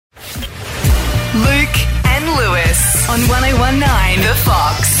Luke and Lewis on 1019 The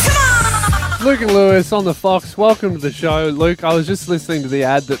Fox. Come on! Luke and Lewis on the Fox. Welcome to the show. Luke, I was just listening to the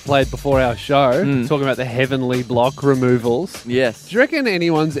ad that played before our show, talking about the heavenly block removals. Yes. Do you reckon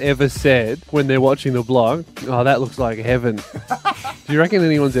anyone's ever said, when they're watching the block, oh, that looks like heaven? Do you reckon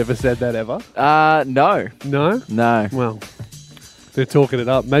anyone's ever said that ever? No. No? No. Well, they're talking it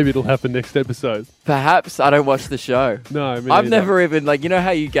up. Maybe it'll happen next episode. Perhaps I don't watch the show. No, me I've neither. never even, you know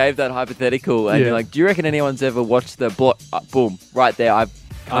how you gave that hypothetical and Yeah. you're like, do you reckon anyone's ever watched the block? Boom. Right there. I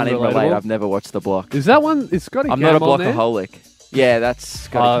can't even relate. Unrelatable? I've never watched the block. Is that one? Is Scotty I'm Cam not a on there? blockaholic. Yeah, that's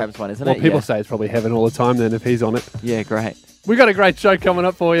Scotty Cam's one, isn't well, it? people Yeah. say it's probably heaven all the time then if he's on it. Yeah, great. We got a great show coming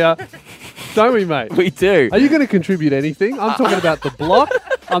up for you. Don't we, mate? We do. Are you going to contribute anything? I'm talking about the block.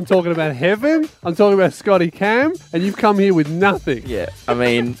 I'm talking about heaven. I'm talking about Scotty Cam. And you've come here with nothing. Yeah, I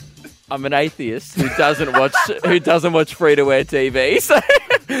mean, I'm an atheist who doesn't watch free-to-air TV. So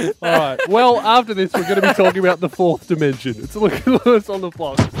All right. Well, after this, we're going to be talking about the fourth dimension. It's Luke and Lewis on the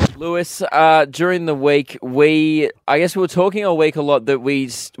block. Lewis, during the week, I guess we were talking all week a lot that we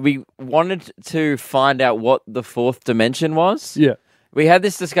wanted to find out what the fourth dimension was. Yeah. We had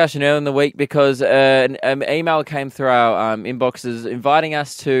this discussion earlier in the week because an email came through our inboxes inviting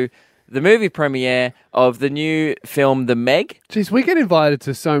us to the movie premiere of the new film, The Meg. Jeez, we get invited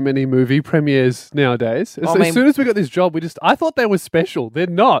to so many movie premieres nowadays. As soon as we got this job, I thought they were special. They're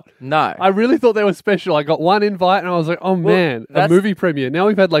not. No. I really thought they were special. I got one invite and I was like, oh man, a movie premiere. Now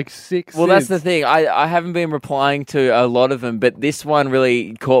we've had like 6 Well, that's the thing. I haven't been replying to a lot of them, but this one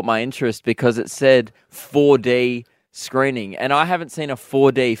really caught my interest because it said 4D screening, and I haven't seen a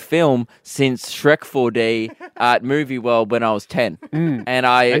 4D film since Shrek 4D at Movie World when I was 10.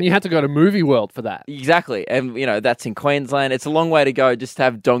 And you had to go to Movie World for that. Exactly, and that's in Queensland. It's a long way to go just to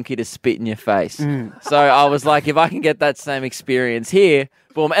have Donkey to spit in your face. So I was like, if I can get that same experience here,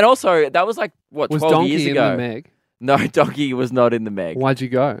 boom. And also, that was like, what, 12 Was Donkey years in ago? the Meg? No, Donkey was not in the Meg. Why'd you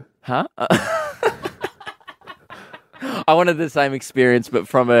go? Huh? I wanted the same experience, but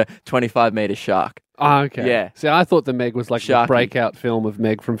from a 25-meter shark. Oh, okay. Yeah. See, I thought the Meg was like Sharky. the breakout film of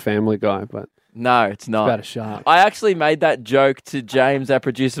Meg from Family Guy, but No, it's not. it's about a shark. I actually made that joke to James, our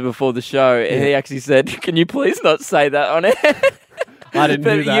producer, before the show, and he actually said, "Can you please not say that on air?" I didn't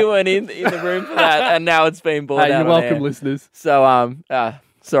but do that. you weren't in the room for that, and now it's been brought Hey, out you're on welcome, air. listeners. So,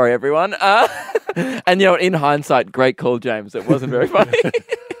 sorry everyone. And in hindsight, great call, James. It wasn't very funny.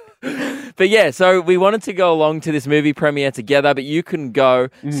 But yeah, so we wanted to go along to this movie premiere together, but you couldn't go.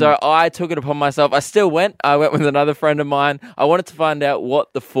 So I took it upon myself. I still went. I went with another friend of mine. I wanted to find out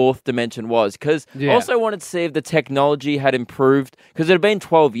what the fourth dimension was because I also wanted to see if the technology had improved because it had been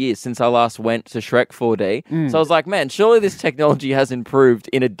 12 years since I last went to Shrek 4D. So I was like, man, surely this technology has improved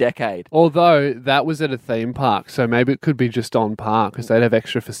in a decade. Although that was at a theme park, so maybe it could be just on park because they'd have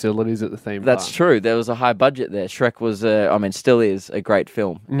extra facilities at the theme park. That's true. There was a high budget there. Shrek was, still is a great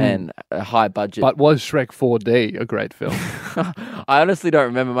film and a high budget. But was Shrek 4D a great film? I honestly don't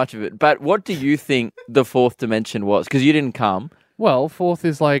remember much of it. But what do you think the fourth dimension was? Because you didn't come. Well, fourth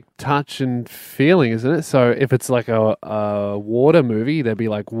is like touch and feeling, isn't it? So if it's like a water movie, there'd be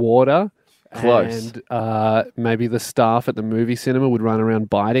like water. Close. And maybe the staff at the movie cinema would run around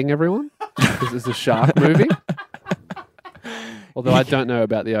biting everyone because it's a shark movie. Although I don't know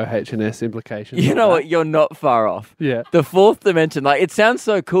about the OH&S implications. You of know that. what? You're not far off. Yeah. The fourth dimension, it sounds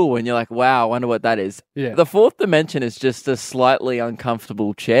so cool when you're like, wow, I wonder what that is. Yeah. The fourth dimension is just a slightly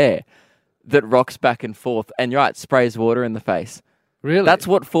uncomfortable chair that rocks back and forth and you're right, sprays water in the face. Really? That's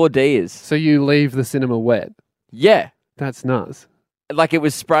what 4D is. So you leave the cinema wet? Yeah. That's nuts. Like it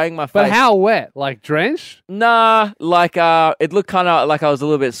was spraying my face. But how wet? Like drenched? Nah, it looked kind of like I was a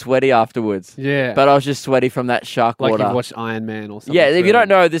little bit sweaty afterwards. Yeah. But I was just sweaty from that shark like water. you've watched Iron Man or something. Yeah, if you don't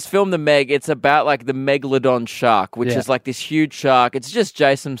know, this film, The Meg, it's about like the megalodon shark, which is like this huge shark. It's just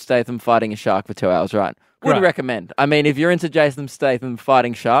Jason Statham fighting a shark for 2 hours, right? Would Right. recommend. I mean, if you're into Jason Statham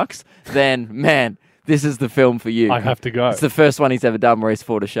fighting sharks, then, man, this is the film for you. I have to go. It's the first one he's ever done where he's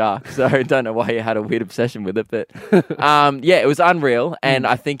fought a shark. So I don't know why you had a weird obsession with it. But it was unreal. And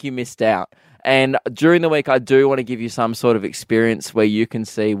I think you missed out. And during the week, I do want to give you some sort of experience where you can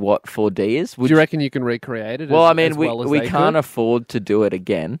see what 4D is. Do you reckon you can recreate it? Well, as, I mean, as well as we they can't could? afford to do it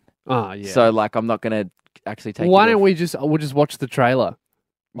again. Oh, yeah. So, I'm not going to actually take Why it don't off. we'll just watch the trailer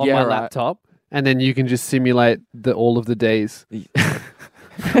on Yeah, my right. laptop, and then you can just simulate all of the Ds,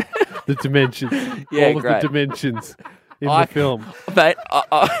 the dimensions, Yeah, all of great. the dimensions in I- the film. Mate,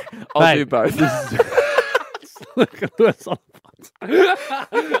 I'll Mate, do both. Look at this.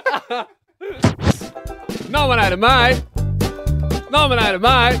 Nominated, mate. Nominated,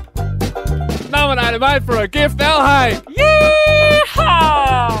 mate. Nominated, mate, for a gift they'll hate.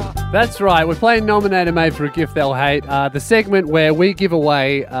 Yeehaw! That's right. We're playing Nominator Mate for a Gift They'll Hate, the segment where we give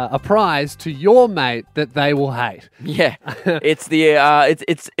away a prize to your mate that they will hate. Yeah, it's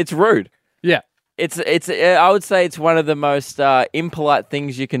it's rude. Yeah. It's I would say it's one of the most impolite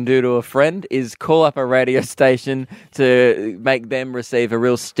things you can do to a friend is call up a radio station to make them receive a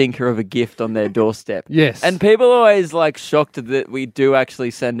real stinker of a gift on their doorstep. Yes. And people are always like shocked that we do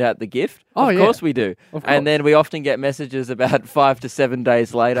actually send out the gift. Oh, of yeah. course we do. Of course. And then we often get messages about 5 to 7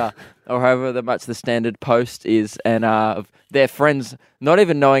 days later or however much the standard post is and of their friends not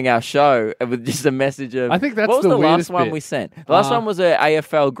even knowing our show with just a message of I think that's what was the the last weirdest one bit. we sent? The last one was a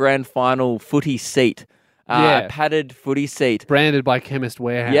AFL Grand Final footy seat. Yeah. Padded footy seat. Branded by Chemist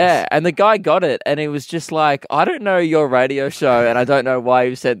Warehouse. Yeah, and the guy got it, and he was just like, I don't know your radio show, and I don't know why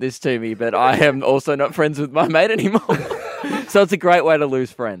you sent this to me, but I am also not friends with my mate anymore. So it's a great way to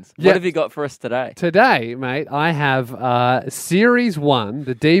lose friends. Yeah. What have you got for us today? Today, mate, I have Series 1,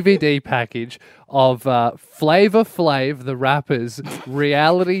 the DVD package of Flavor Flav, the rapper's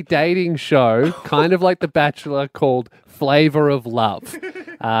reality dating show, kind of like The Bachelor, called Flavor of Love.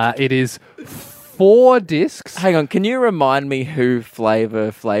 It is 4 discs. Hang on, can you remind me who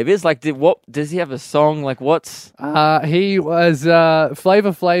Flavor Flav is? Like, does he have a song? Like, what's... He was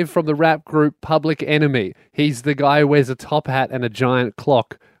Flavor Flav from the rap group Public Enemy. He's the guy who wears a top hat and a giant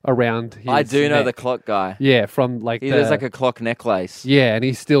clock around his I do know neck. the clock guy. Yeah, from like There's like a clock necklace. Yeah, and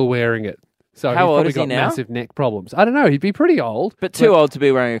he's still wearing it. So How he's old probably is he got now? massive neck problems. I don't know. He'd be pretty old. But too old to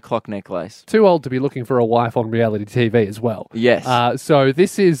be wearing a clock necklace. Too old to be looking for a wife on reality TV as well. Yes. So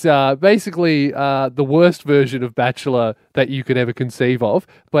this is basically the worst version of Bachelor that you could ever conceive of.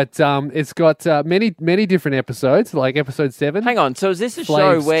 But it's got many, many different episodes, like episode 7. Hang on, so is this a Flav's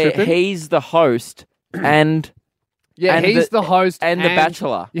show where tripping. he's the host and... Yeah, and he's the host and the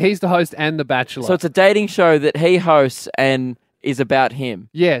Bachelor. Yeah, he's the host and the Bachelor. So it's a dating show that he hosts and is about him.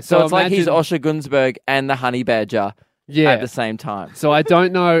 yeah, So it's like he's imagine- Osher Gunsberg and the Honey Badger yeah. at the same time. So I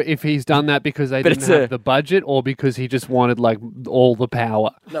don't know if he's done that because they But didn't it's have a- the budget or because he just wanted like all the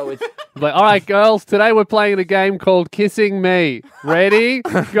power. No, it's Like, all right, girls, today we're playing a game called Kissing Me. Ready?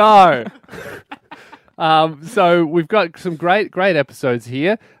 Go. So we've got some great episodes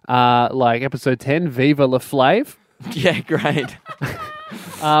here, like episode 10, Viva La Flav. yeah, great.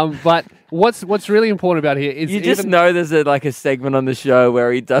 But what's really important about here is You just know there's a segment on the show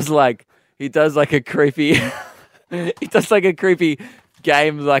where he does like a creepy he does like a creepy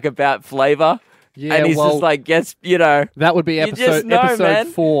game like about flavor. Yeah, and he's well, just like gets that would be you just know, episode man.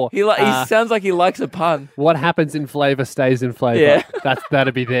 4. He he sounds like he likes a pun. What happens in flavor stays in flavor. Yeah.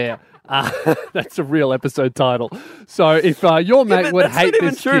 That'd be there. That's a real episode title. So if your mate But would that's hate not even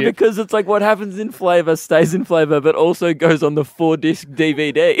this true gift, because it's like what happens in flavor stays in flavor, but also goes on the 4-disc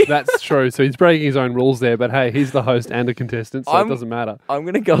DVD. that's true. So he's breaking his own rules there. But hey, he's the host and a contestant, so it doesn't matter. I'm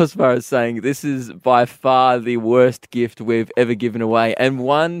going to go as far as saying this is by far the worst gift we've ever given away. And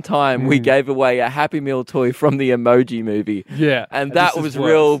one time we gave away a Happy Meal toy from the Emoji Movie. Yeah, And that this was is worse.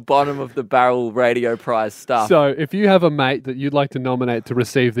 real bottom of the barrel radio prize stuff. So if you have a mate that you'd like to nominate to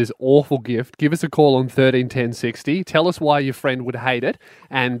receive this awful gift, give us a call on 131060. Tell us why your friend would hate it,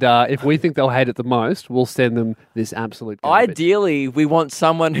 and if we think they'll hate it the most, we'll send them this absolute garbage. Ideally, we want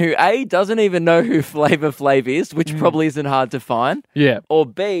someone who A, doesn't even know who Flavor Flav is, which probably isn't hard to find. Yeah. Or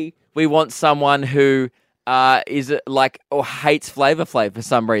B, we want someone who is like or hates Flavor Flav for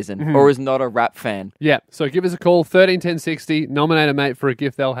some reason or is not a rap fan. Yeah, so give us a call, 131060. Nominate a mate for a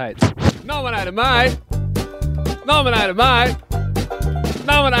gift they'll hate. Nominate a mate. Nominate a mate.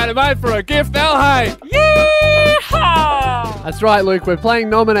 Nominate a mate for a gift they'll hate. Yeehaw! That's right, Luke. We're playing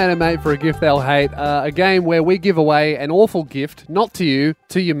Nominate a Mate for a Gift They'll Hate, a game where we give away an awful gift, not to you,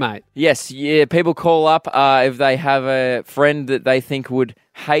 to your mate. Yes, yeah, people call up if they have a friend that they think would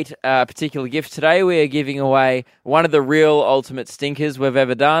hate a particular gift. Today we are giving away one of the real ultimate stinkers we've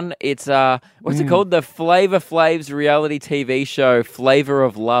ever done. It's, what's it called? The Flavor Flav's reality TV show, Flavor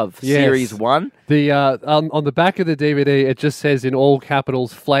of Love, Yes. Series 1. The on the back of the DVD, it just says in all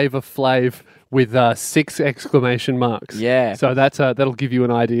capitals, Flavor Flav with 6 exclamation marks. Yeah. So that's that'll give you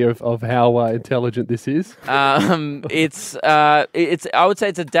an idea of how intelligent this is. It's I would say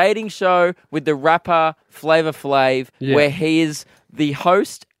it's a dating show with the rapper Flavor Flav, Yeah. where he is the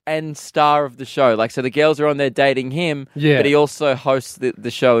host and star of the show. Like, so the girls are on there dating him, Yeah. but he also hosts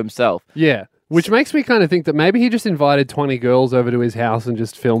the show himself. Yeah. Which makes me kind of think that maybe he just invited 20 girls over to his house and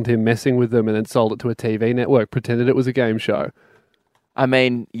just filmed him messing with them and then sold it to a TV network, pretended it was a game show. I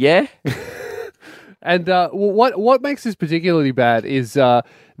mean, yeah. And what makes this particularly bad is the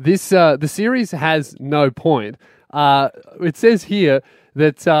series has no point. It says here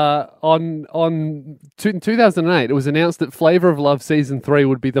that in 2008, it was announced that Flavor of Love Season 3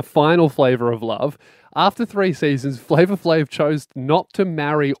 would be the final Flavor of Love. After 3 seasons, Flavor Flav chose not to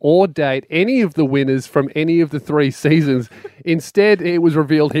marry or date any of the winners from any of the 3 seasons. Instead, it was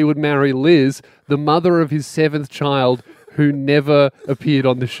revealed he would marry Liz, the mother of his 7th child, who never appeared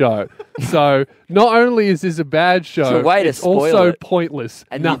on the show. So not only is this a bad show, It's a way to it's spoil also it. pointless.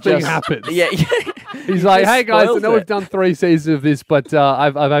 And you Nothing just- happens. Yeah. He's like, hey guys, I spoils know it. we've done 3 seasons of this, but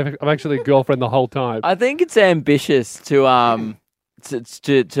I'm actually a girlfriend the whole time. I think it's ambitious to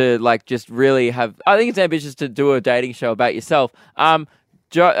like just really have. I think it's ambitious to do a dating show about yourself.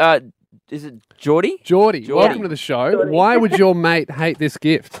 Is it Geordie? Geordie, Geordie. welcome to the show. Why would your mate hate this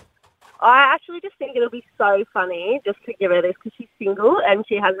gift? I actually just think it'll be so funny just to give her this because she's single and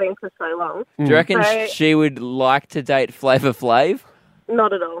she has been for so long. Do you reckon So- she would like to date Flavor Flav?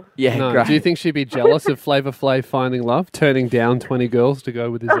 Not at all. Yeah, No. great. Do you think she'd be jealous of Flavor Flav finding love, turning down 20 girls to go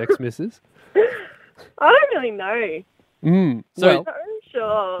with his ex-missus? I don't really know. So- Well, Not really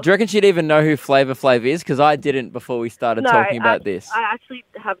sure. Do you reckon she'd even know who Flavor Flav is? Because I didn't before we started talking about this. I actually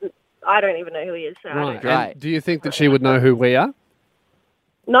haven't. I don't even know who he is. So I don't right. know. Great. And do you think that she would know who we are?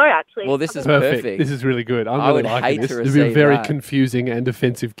 No, actually. Well, this is Perfect. perfect. This is really good. I'm I really would liking hate this. to It'll be a receive very that. confusing and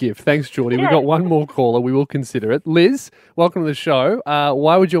offensive gift. Thanks, Geordie. We've Yeah. got one more caller. We will consider it. Liz, welcome to the show.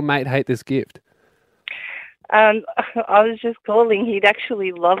 Why would your mate hate this gift? I was just calling. He'd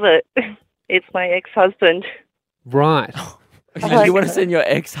actually love it. It's my ex-husband. Right. So you want to send your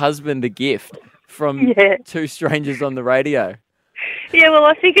ex-husband a gift from Yeah. 2 strangers on the radio? Yeah, well,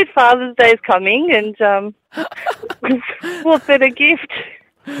 I figured Father's Day is coming, and what better gift?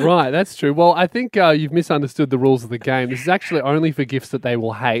 Right, that's true. Well, I think you've misunderstood the rules of the game. This is actually only for gifts that they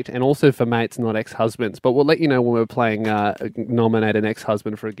will hate and also for mates, not ex-husbands. But we'll let you know when we're playing nominate an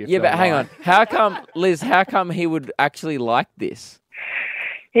ex-husband for a gift. Yeah, but they'll hang like. on. How come, Liz, how come he would actually like this?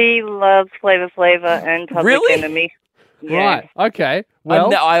 He loves Flavor Flavor and Public Really? Enemy. Yeah. Right, okay.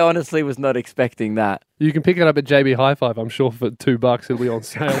 Well, I honestly was not expecting that. you can pick it up at JB Hi-Fi. I'm sure for $2 it'll be on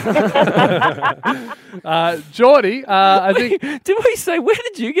sale. Geordie, I think Did we say, where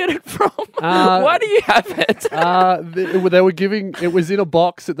did you get it from? Uh, Why do you have it? they were giving, it was in a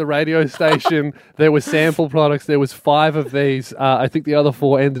box at the radio station. There were sample products. There was 5 of these. I think the other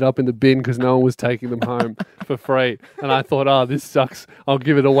 4 ended up in the bin because no one was taking them home for free. And I thought, oh, this sucks. I'll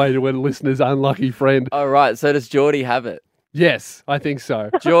give it away to a listener's unlucky friend. All right, so does Geordie have it? Yes, I think so.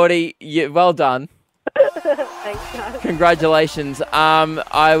 Geordie, well done. Thanks, guys. Congratulations.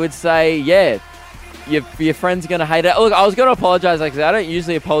 I would say, yeah, your friend's going to hate it. Look, I was going to apologise because I don't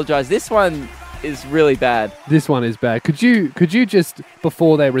usually apologise. This one is really bad. This one is bad. Could you just,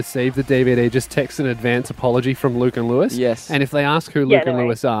 before they receive the DVD, just text an advance apology from Luke and Lewis? Yes. And if they ask who Yeah, Luke and no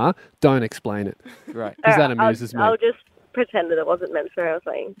Lewis are, don't explain it. Right. Because that Alright, amuses me. I'll just pretend that it wasn't meant for her or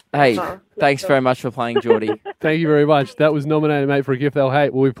something. Hey, Oh, thanks no. very much for playing, Geordie. Thank you very much. That was nominated Mate for a Gift They'll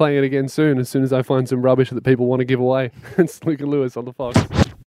Hate. We'll be playing it again soon as soon as I find some rubbish that people want to give away. It's Luke and Lewis on the Fox.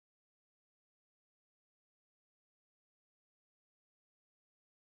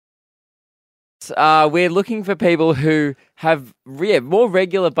 We're looking for people who have more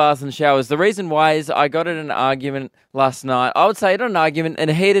regular baths and showers. The reason why is I got in an argument last night. I would say not an argument,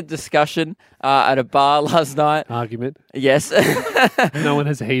 a heated discussion at a bar last night. Argument. Yes. No one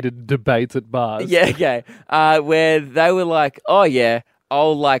has heated debates at bars. Yeah, okay. Where they were like, oh yeah,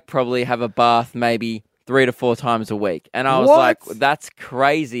 I'll like probably have a bath maybe 3 to 4 times a week. And I was What? like, that's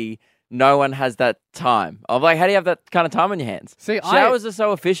crazy. No one has that time. I'm like, how do you have that kind of time on your hands? See, Showers are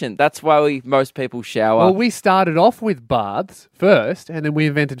so efficient. That's why most people shower. Well, we started off with baths first, and then we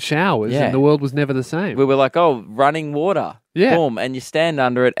invented showers, Yeah. and the world was never the same. We were like, oh, running water. Yeah. Boom. And you stand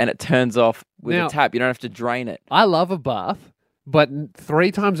under it and it turns off with Now- a tap. You don't have to drain it. I love a bath, but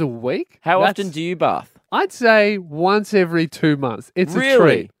 3 times a week? How That's- often do you bath? I'd say once every 2 months. It's a Really?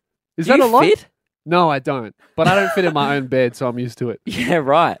 treat. Is Do that you a lot? fit? No, I don't. But I don't fit in my own bed, so I'm used to it. Yeah,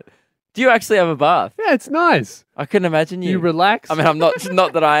 right. Do you actually have a bath? Yeah, it's nice. I couldn't imagine You you. relax. I mean, I'm not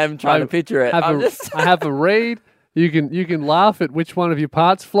that I am trying to picture it. have I'm a, just. I have a read. You can laugh at which one of your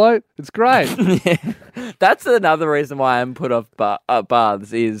parts float. It's great. Yeah. That's another reason why I'm put off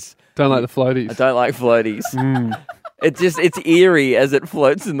baths is Don't like the floaties. I don't like floaties. Mm. It's eerie as it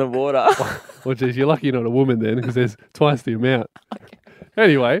floats in the water. Well, geez, you're lucky you're not a woman then, because there's twice the amount.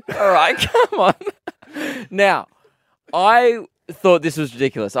 Anyway, All right, come on. Now, I thought this was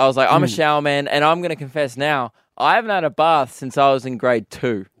ridiculous. I was like, I'm a shower man, and I'm going to confess now, I haven't had a bath since I was in grade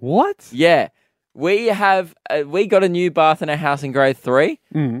 2. what? Yeah. We got a new bath in our house in grade 3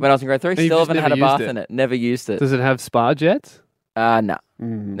 when I was in grade 3. you've Still just haven't had never a bath used it? in it. Never used it. Does it have spa jets? No.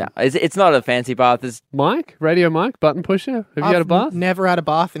 No. It's not a fancy bath. It's Mike, Radio Mike, button pusher. Have you had a bath? Never had a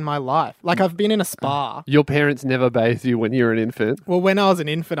bath in my life. Like, I've been in a spa. Your parents never bathed you when you were an infant. Well, when I was an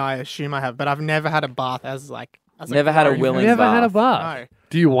infant, I assume I have, but I've never had a bath as never had a grown- willing Never bath. had a bath. No.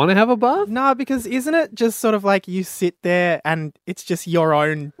 Do you want to have a bath? No, because isn't it just sort of like you sit there and it's just your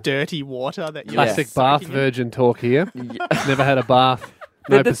own dirty water that you're Classic soaking bath in? virgin talk here. Never had a bath.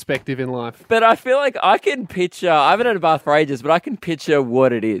 No But the- perspective in life. But I feel like I can picture, I haven't had a bath for ages, but I can picture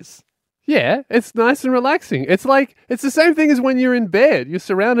what it is. Yeah, it's nice and relaxing. It's like, it's the same thing as when you're in bed. You're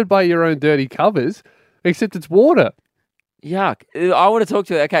surrounded by your own dirty covers, except it's water. Yuck. I want to talk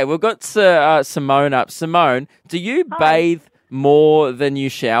to you. Okay, we've got Simone up. Simone, do you bathe more than you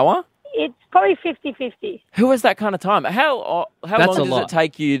shower? It's probably 50-50. Who has that kind of time? How That's long a does lot. it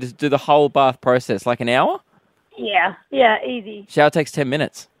take you to do the whole bath process? Like an hour? Yeah, easy. Shower takes 10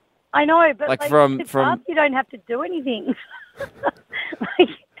 minutes. I know, but Like like from- with from- bath, you don't have to do anything. Like,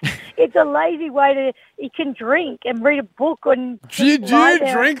 it's a lazy way to. You can drink and read a book and. Did just lie you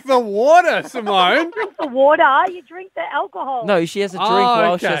there. drink the water, Simone? Drink the water. You drink the alcohol. No, she has a drink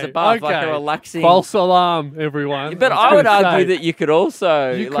while she has a bath, like a okay. relaxing... False alarm, everyone. But I would argue that you could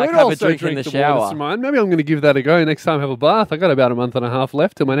also you like could have also a drink in the water, shower. Simone. Maybe I'm going to give that a go next time I have a bath. I got about a month and a half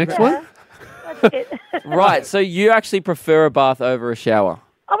left till my next one. That's it. Right, so you actually prefer a bath over a shower?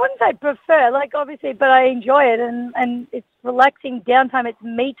 I wouldn't say prefer, like obviously, but I enjoy it and it's relaxing downtime. It's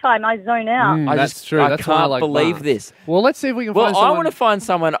me time. I zone out. That's true. That's why I can't like believe baths. this. Well, let's see if we can Well, find I someone. want to find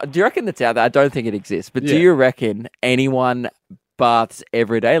someone. Do you reckon that's out there? I don't think it exists, but do Yeah. you reckon anyone baths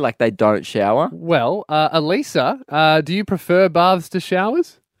every day, like they don't shower? Well, Elisa, do you prefer baths to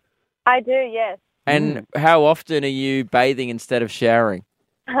showers? I do, yes. And how often are you bathing instead of showering?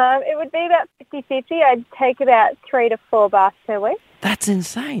 It would be about 50-50. I'd take about 3 to 4 baths per week. That's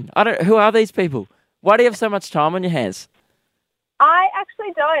insane. Who are these people? Why do you have so much time on your hands? I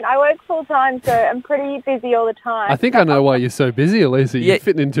actually don't. I work full time, so I'm pretty busy all the time. I think I know why you're so busy, Elisa. You're Yeah.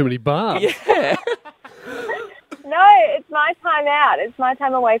 fitting in too many baths. Yeah. No, it's my time out. It's my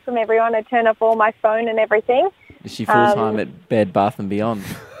time away from everyone. I turn off all my phone and everything. Is she full time at Bed Bath and Beyond?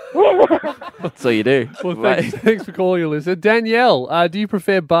 That's all you do. Well, thanks for calling, Elisa. Danielle, do you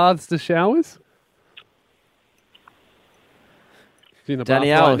prefer baths to showers? She's in the bath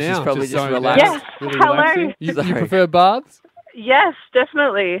Danielle, right now, she's probably just zoned relaxed. out. Yes, Really hello. relaxing. You Sorry. prefer baths? Yes,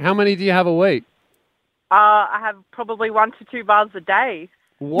 definitely. How many do you have a week? I have probably 1 to 2 baths a day.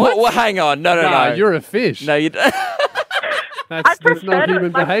 What? Well, hang on. No. You're a fish. No, you don't. That's prefer not to,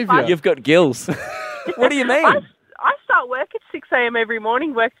 human like, behaviour. You've got gills. What do you mean? I start work at 6 a.m. every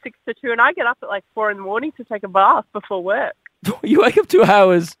morning, work 6 to 2, and I get up at like 4 in the morning to take a bath before work. You wake up 2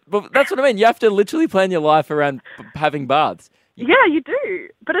 hours. But that's what I mean. You have to literally plan your life around having baths. Yeah, you do,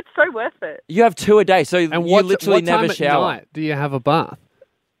 but it's so worth it. You have 2 a day, so And you what literally time never at shower. night do you have a bath?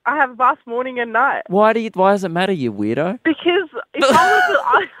 I have a bath morning and night Why does it matter, you weirdo? because if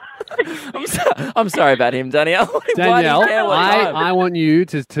I was, I'm sorry about him, Danielle. Why do you Danielle, care what time? I want you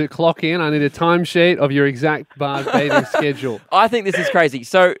to clock in. I need a timesheet of your exact bathing schedule. I think this is crazy.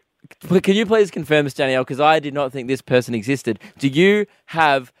 So, can you please confirm this, Danielle? Because I did not think this person existed.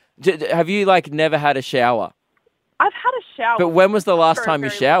 Have you like never had a shower? I've had a shower. But when was the last For a time you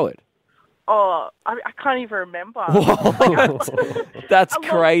very- showered? Oh, I can't even remember. That's A long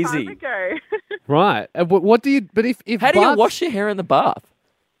crazy. time ago. Right. What do you? But if How do you baths- wash your hair in the bath?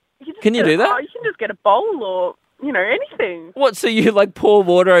 just Can you get do a- that? Oh, you can just get a bowl or anything. What? So you like pour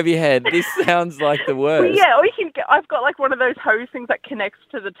water over your head? This sounds like the worst. Well, yeah, or you can get. I've got like one of those hose things that connects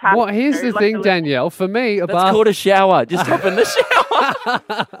to the tap. Well, here's you know, the like thing, a little- Danielle. For me, a That's bath. called a shower. Just hop in the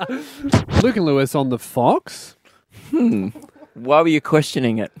shower. Luke and Lewis on the Fox. Why were you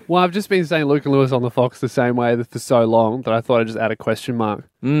questioning it? Well, I've just been saying Luke and Lewis on the Fox the same way for so long that I thought I'd just add a question mark.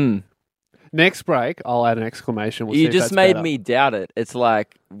 Next break, I'll add an exclamation. We'll see You if just that's made better. me doubt it. It's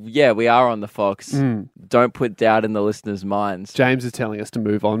like, yeah, we are on the Fox. Mm. Don't put doubt in the listeners' minds. James is telling us to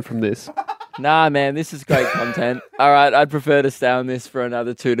move on from this. Nah, man, this is great content. All right, I'd prefer to stay on this for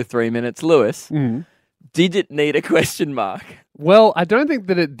another 2 to 3 minutes. Lewis, did it need a question mark? Well, I don't think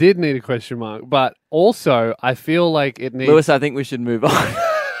that it did need a question mark, but also I feel like it needs. Lewis, I think we should move on.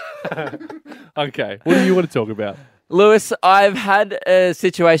 Okay, what do you want to talk about? Lewis, I've had a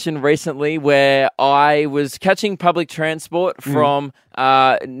situation recently where I was catching public transport from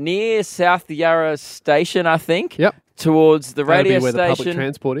near South Yarra Station, I think. Yep. Towards the That'd radio be where station. the public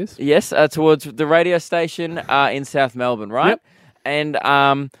transport is. Yes, towards the radio station in South Melbourne, right? Yep. And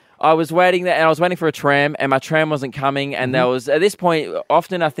I was waiting there, and I was waiting for a tram, and my tram wasn't coming. And there was, at this point,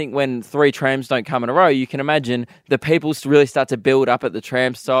 often I think when 3 trams don't come in a row, you can imagine the people really start to build up at the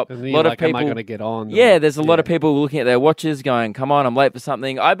tram stop. And A then lot you're of people, am I going to get on? yeah, there's a lot of people looking at their watches going, come on, I'm late for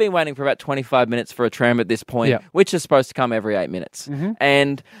something. I've been waiting for about 25 minutes for a tram at this point, which is supposed to come every 8 minutes.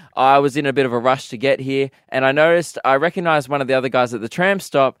 And I was in a bit of a rush to get here, and I recognized one of the other guys at the tram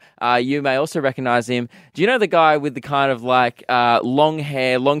stop. You may also recognize him. Do you know the guy with the kind of like long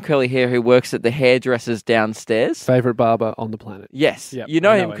hair, long curly hair who works at the hairdressers downstairs? Favorite barber on the planet. Yes. Yep, you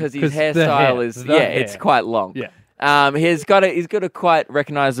know I him know him. because his 'Cause the hairstyle hair, is, the hair. it's quite long. Yeah. He's got a quite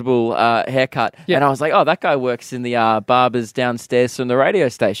recognizable haircut, and I was like, oh, that guy works in the barbers downstairs from the radio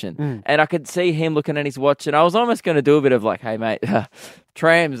station, and I could see him looking at his watch, and I was almost going to do a bit of like, hey mate,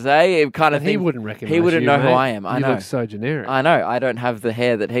 trams, eh? Kind of But he thing. wouldn't recognize He wouldn't you, know who mate. I am. I you know. look so generic. I know. I don't have the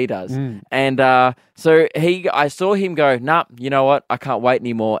hair that he does, and so I saw him go, nah, you know what? I can't wait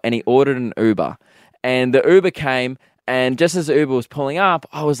anymore, and he ordered an Uber, and the Uber came. And just as the Uber was pulling up,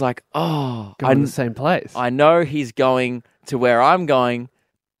 I was like, oh, Going to the same place. I know he's going to where I'm going,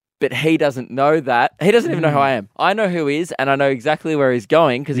 but he doesn't know that. He doesn't even know who I am. I know who he is, and I know exactly where he's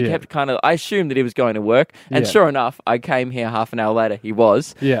going because he kept I assumed that he was going to work. And sure enough, I came here half an hour later. He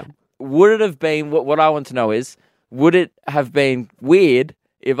was. Yeah. Would it have been, what I want to know is, would it have been weird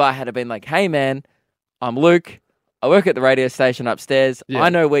if I had been like, hey man, I'm Luke. I work at the radio station upstairs. Yeah. I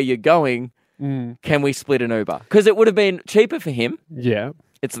know where you're going. Can we split an Uber? Because it would have been cheaper for him. Yeah.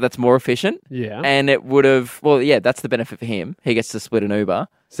 That's more efficient. Yeah. And it would have, that's the benefit for him. He gets to split an Uber.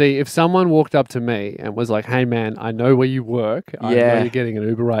 See, if someone walked up to me and was like, hey man, I know where you work. I know you're getting an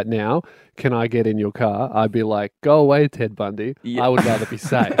Uber right now. Can I get in your car? I'd be like, go away, Ted Bundy. Yeah. I would rather be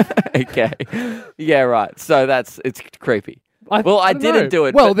safe. Okay. Yeah, right. So it's creepy. I didn't know. do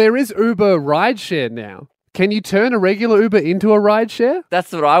it. Well, but there is Uber rideshare now. Can you turn a regular Uber into a rideshare?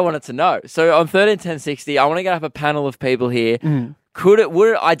 that's what I wanted to know. So on 131060, I want to get up a panel of people here. Would it,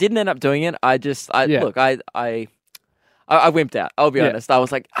 I didn't end up doing it. Look, I wimped out. I'll be honest. I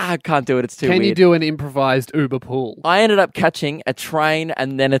was like, I can't do it. It's too weird. Can you do an improvised Uber pool? I ended up catching a train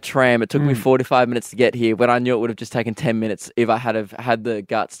and then a tram. It took me 45 minutes to get here when I knew it would have just taken 10 minutes if I had have had the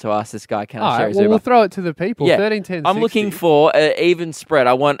guts to ask this guy, can I share his Uber? We'll throw it to the people. Yeah. 131060. I'm looking for an even spread.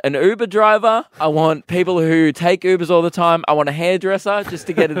 I want an Uber driver. I want people who take Ubers all the time. I want a hairdresser just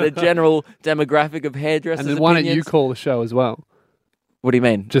to get the general demographic of hairdressers. And then why don't you opinions. call the show as well? What do you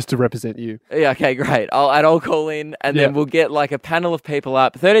mean? Just to represent you. Yeah, okay, great. I'll call in and then we'll get like a panel of people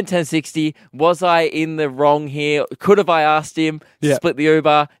up. 131060, was I in the wrong here? Could have I asked him to split the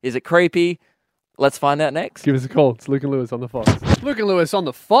Uber? Is it creepy? Let's find out next. Give us a call. It's Luke and Lewis on the Fox. Luke and Lewis on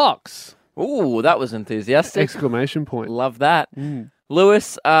the Fox! Ooh, that was enthusiastic. Exclamation point. Love that.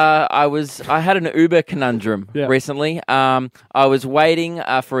 Lewis, I had an Uber conundrum recently. I was waiting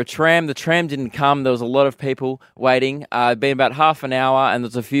for a tram. The tram didn't come. There was a lot of people waiting. It'd been about half an hour, and there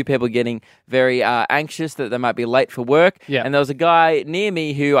was a few people getting very anxious that they might be late for work. Yeah. And there was a guy near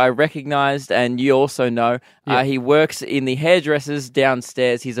me who I recognized, and you also know. He works in the hairdressers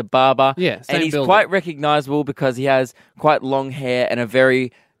downstairs. He's a barber. Yeah, same and he's building. quite recognizable because he has quite long hair and a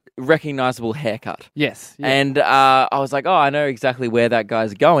very recognizable haircut. Yes. Yeah. And I was like, oh, I know exactly where that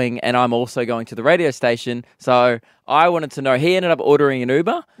guy's going, and I'm also going to the radio station. So I wanted to know. He ended up ordering an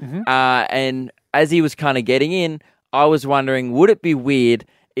Uber, and as he was kind of getting in, I was wondering, would it be weird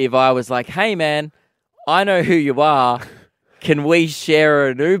if I was like, hey, man, I know who you are. Can we share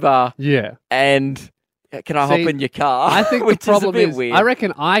an Uber? Yeah. And can I hop in your car? I think the Which problem is a bit is, weird. I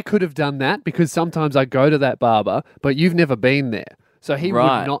reckon I could have done that because sometimes I go to that barber, but you've never been there. So he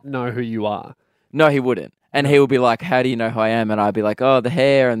Right. would not know who you are. No, he wouldn't. And he would be like, how do you know who I am? And I'd be like, oh, the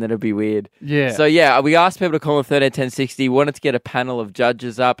hair. And then it'd be weird. Yeah. So, we asked people to call on 131060. Wanted to get a panel of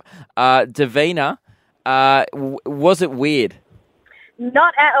judges up. Davina, was it weird?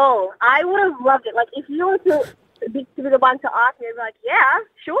 Not at all. I would have loved it. Like, if you were to be the one to ask me, I'd be like, yeah,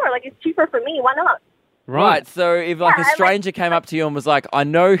 sure. Like, it's cheaper for me. Why not? Right. So if like a stranger came up to you and was like, I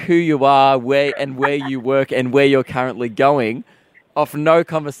know who you are, where you work and where you're currently going, off no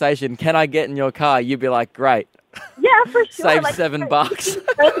conversation, can I get in your car? You'd be like, great. Yeah, for sure. Save like, $7.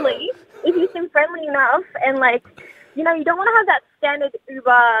 If you seem friendly enough and, like, you know, you don't want to have that standard Uber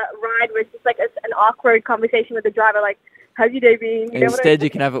ride where it's just like an awkward conversation with the driver, like, how's your day been? Instead, you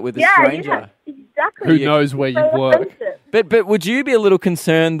can have it with a stranger. Yeah, exactly. Who knows where you So work. offensive. But would you be a little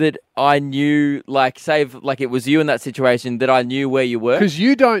concerned that I knew, like, say, if it was you in that situation, that I knew where you were? Because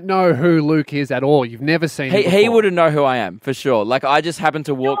you don't know who Luke is at all. You've never seen him He before. wouldn't know who I am, for sure. Like, I just happened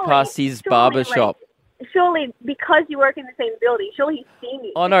to walk past his barber shop. surely because you work in the same building, surely he's seen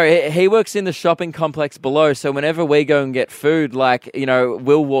you. Oh, no, he works in the shopping complex below, so whenever we go and get food, like, you know,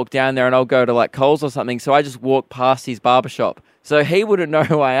 we'll walk down there and I'll go to, like, Coles or something, so I just walk past his barbershop. So he wouldn't know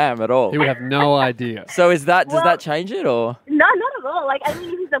who I am at all. He would have no idea. So does that change it, or? No, not at all. Like, I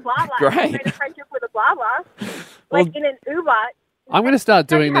mean, he's a barber. Great. He made a friendship with a barber. Like, in an Uber. I'm going to start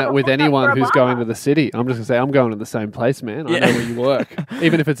doing have that a with hookup anyone for a who's going barber. to the city. I'm just going to say, I'm going to the same place, man. I Yeah. know where you work.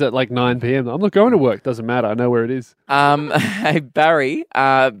 Even if it's at like 9 p.m. I'm not going to work. Doesn't matter. I know where it is. Hey, Barry,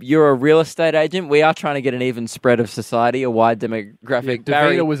 you're a real estate agent. We are trying to get an even spread of society, a wide demographic.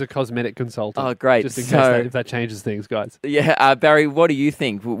 Barry, Davina was a cosmetic consultant. Oh, great. Just in case So- if that changes things, guys. yeah, Barry, what do you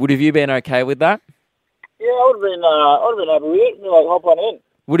think? Would have you been okay with that? Yeah, I would have been happy with it. Like, hop on in.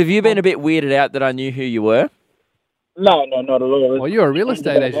 Would have you been a bit weirded out that I knew who you were? No, not at all. Well, you're a real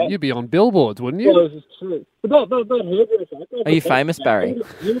estate agent. You'd be on billboards, wouldn't Yeah, you? this is true. But that hairdresser. Are you famous, Barry?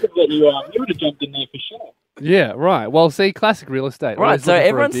 He would have jumped in there for sure. Yeah, right. Well, see, classic real estate. Right, Always so looking for a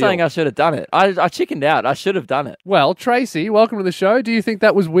everyone's deal. saying I should have done it. I chickened out. I should have done it. Well, Tracy, welcome to the show. Do you think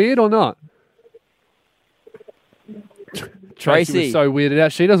that was weird or not? Tracy. was so weirded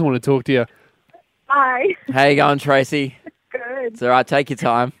out. She doesn't want to talk to you. Hi. How you going, Tracy? Good. It's all right. Take your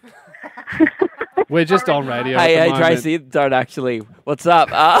time. We're just on radio. Hey, at hey, the moment. Tracy. Don't actually. What's up?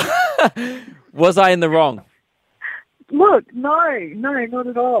 Was I in the wrong? Look, no, not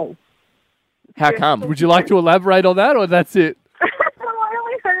at all. How come? Would you like to elaborate on that, or that's it? I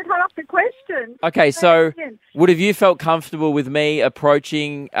only heard half the question. Okay, so would have you felt comfortable with me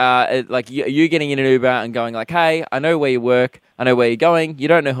approaching, like you getting in an Uber and going like, hey, I know where you work, I know where you're going, you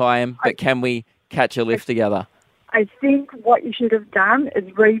don't know who I am, but can we catch a lift together? I think what you should have done is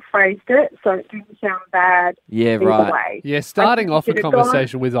rephrased it so it didn't sound bad Yeah, either right. way. Yeah, starting I off a think you should have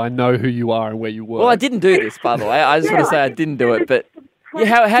conversation with "I know who you are and where you work." Well, I didn't do this, by the way. I just want to say I didn't do it, but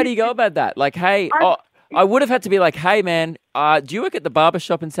yeah, how do you go about that? Like, hey, I would have had to be like, hey, man, do you work at the barber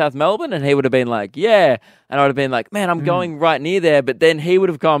shop in South Melbourne? And he would have been like, yeah. And I would have been like, man, I'm going right near there. But then he would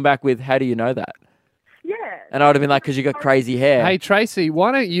have gone back with, how do you know that? Yeah. And I would have been like, because you got crazy hair. Hey, Tracy,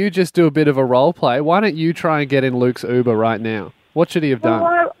 why don't you just do a bit of a role play? Why don't you try and get in Luke's Uber right now? What should he have done?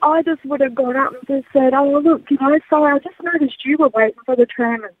 Well, I just would have gone up and just said, oh, look, sorry, I just noticed you were waiting for the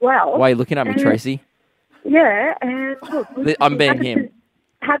tram as well. Why are you looking at me, Tracy? Yeah, and look, I'm being him.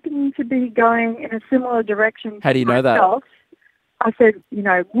 Happening to be going in a similar direction. How do you know that? myself, I said,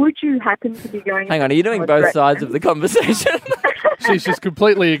 would you happen to be going... Hang on, are you doing both sides of the conversation? She's just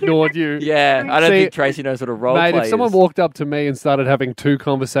completely ignored you. Yeah, I don't See, think Tracy knows what a role Mate, play if someone is. walked up to me and started having two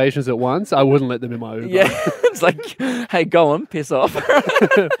conversations at once, I wouldn't let them in my Uber. Yeah, it's like, hey, go on, piss off.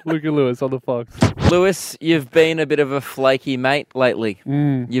 Luke and Lewis on the Fox. Lewis, you've been a bit of a flaky mate lately.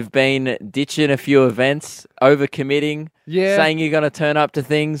 You've been ditching a few events, overcommitting, Yeah. saying you're going to turn up to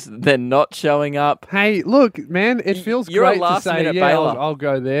things, then not showing up. Hey, look, man, it feels You're a great to last say, minute yeah, bailer. I'll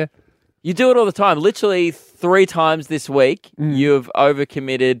go there. You do it all the time. Literally 3 times this week, you've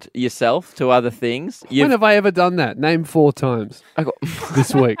overcommitted yourself to other things. When have I ever done that? Name 4 times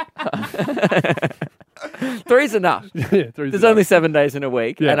this week. 3's enough. Yeah, 3's There's enough. only 7 days in a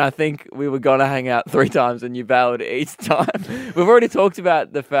week, Yeah. and I think we were going to hang out 3 times, and you bailed each time. We've already talked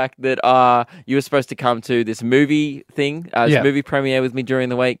about the fact that you were supposed to come to this movie thing, this Yeah. movie premiere with me during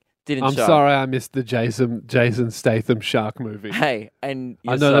the week. Didn't I'm show. sorry I missed the Jason Statham shark movie. Hey, and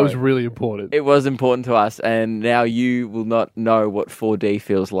I you're know that was sorry. really important. It was important to us, and now you will not know what 4D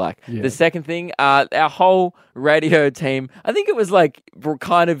feels like. Yeah. The second thing, our whole radio team, I think it was like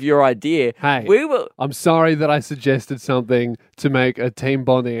kind of your idea. Hey, we were. I'm sorry that I suggested something to make a team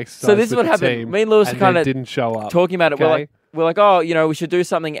bonding exercise. So this is with what the happened. team, Me and Lewis and kind then of didn't show up. talking about it. Okay? We're like, oh, we should do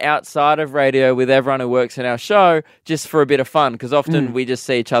something outside of radio with everyone who works in our show just for a bit of fun, because often we just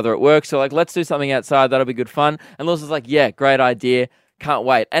see each other at work. So like, let's do something outside. That'll be good fun. And Lewis was like, yeah, great idea. Can't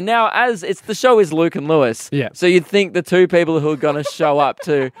wait. And now as the show is Luke and Lewis. Yeah. So you'd think the 2 people who are going to show up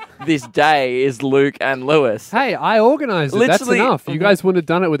to this day is Luke and Lewis. Hey, I organised it. That's Literally- enough. You guys wouldn't have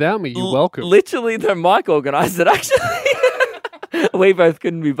done it without me. You're welcome. Literally, the Mike organised it, actually. We both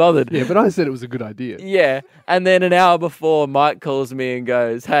couldn't be bothered. Yeah, but I said it was a good idea. Yeah, and then an hour before, Mike calls me and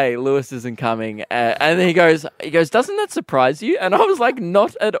goes, "Hey, Lewis isn't coming," and then he goes, "Doesn't that surprise you?" And I was like,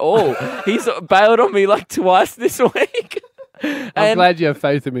 "Not at all." He's bailed on me like twice this week. I'm glad you have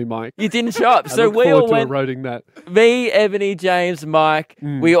faith in me, Mike. You didn't show up, I so look we forward all to went. eroding that. Me, Ebony, James, Mike.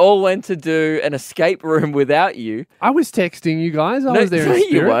 We all went to do an escape room without you. I was texting you guys. I No, was there no, in you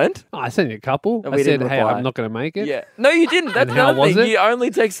spirit. weren't. Oh, I sent you a couple. No, I we said, didn't hey, reply. I'm not going to make it. Yeah. No, you didn't. That's And how another was thing. it? You only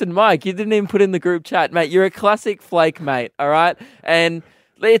texted Mike. You didn't even put in the group chat, mate. You're a classic flake, mate. All right, and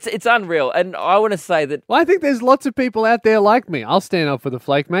It's unreal. And I want to say that, Well, I think there's lots of people out there like me. I'll stand up for the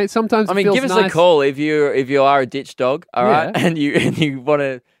flake, mate. Sometimes I it mean, feels give us nice. a call if you are a ditch dog, all right? Yeah. And you want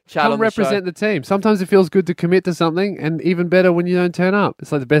to chat Come on the represent show. the team. Sometimes it feels good to commit to something, and even better when you don't turn up.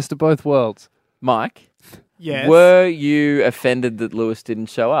 It's like the best of both worlds. Mike, Yes. were you offended that Lewis didn't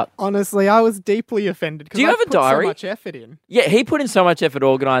show up? Honestly, I was deeply offended because Do you I have a put diary? so much effort in. Yeah, he put in so much effort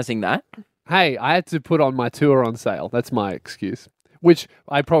organising that. Hey, I had to put on my tour on sale. That's my excuse. Which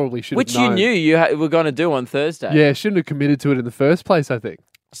I probably should Which have known. you knew you were going to do on Thursday. Yeah, shouldn't have committed to it in the first place, I think.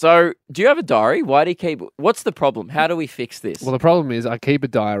 So, do you have a diary? Why do you keep... What's the problem? How do we fix this? Well, the problem is I keep a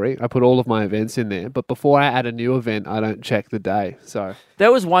diary. I put all of my events in there, but before I add a new event, I don't check the day. So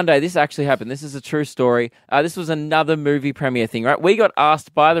There was one day, this actually happened. This is a true story. This was another movie premiere thing, right? We got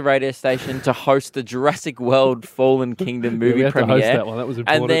asked by the radio station to host the Jurassic World Fallen Kingdom movie we had premiere. to host that one. That was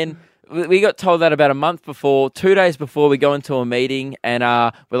important. And then we got told that about a month before, 2 days before we go into a meeting, and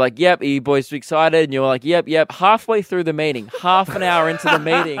we're like, yep, are you boys excited? And you're like, yep. Halfway through the meeting, half an hour into the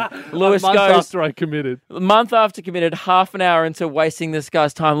meeting, Lewis a month goes, after I committed. a month after committed, half an hour into wasting this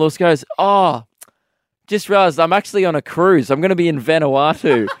guy's time, Lewis goes, just realised I'm actually on a cruise. I'm going to be in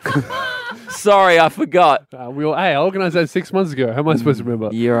Vanuatu. Sorry, I forgot. I organised that 6 months ago. How am I supposed to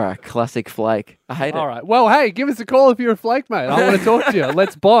remember? You're a classic flake. I hate All it. right. Well, hey, give us a call if you're a flake, mate. I want to talk to you.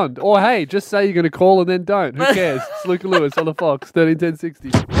 Let's bond. Or, hey, just say you're going to call and then don't. Who cares? It's Luke and Lewis on the Fox,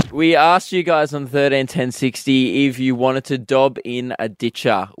 131060. We asked you guys on 131060 if you wanted to dob in a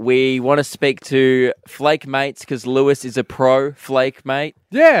ditcher. We want to speak to flake mates because Lewis is a pro flake mate.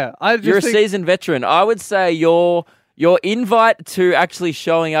 Yeah. I just You're a think- seasoned veteran. I would say your invite to actually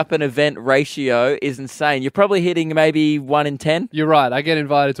showing up an event ratio is insane. You're probably hitting maybe 1 in 10. You're right. I get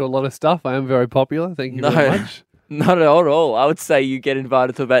invited to a lot of stuff. I am very popular. Thank you very much. Not at all. I would say you get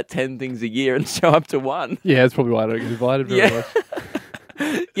invited to about 10 things a year and show up to one. Yeah, that's probably why I don't get invited very much.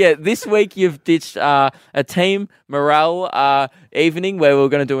 Yeah, this week you've ditched a team morale evening where we were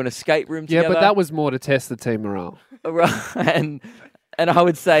going to do an escape room Yeah, together. but that was more to test the team morale. and I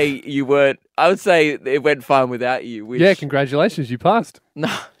would say you weren't. I would say it went fine without you. Which, Yeah, congratulations. You passed. No.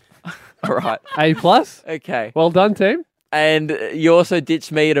 All right. A+. Okay. Well done, team. And you also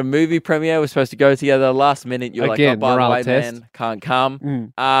ditched me at a movie premiere. We're supposed to go together last minute. You're Again, like, oh, by the morale way, test. man, can't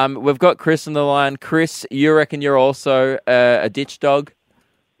come. We've got Chris on the line. Chris, you reckon you're also a ditch dog?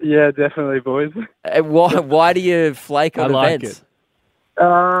 Yeah, definitely, boys. Why do you flake on I like events?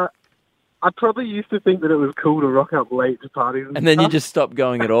 I probably used to think that it was cool to rock up late to parties. And then you stuff. just stop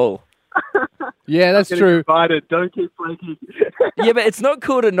going at all. Yeah, that's Getting true. Invited. Don't keep flaking. Yeah, but it's not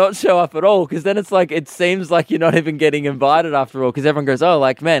cool to not show up at all because then it's like it seems like you're not even getting invited after all because everyone goes, oh,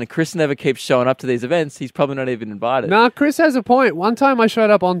 like, man, Chris never keeps showing up to these events. He's probably not even invited. Nah, Chris has a point. One time I showed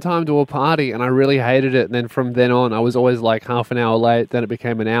up on time to a party and I really hated it. And then from then on, I was always like half an hour late. Then it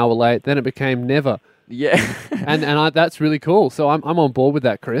became an hour late. Then it became never. Yeah. and that's really cool. So I'm on board with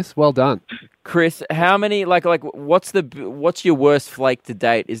that, Chris. Well done. Chris, how many, what's your worst flake to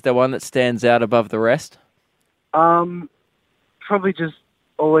date? Is there one that stands out above the rest? Probably just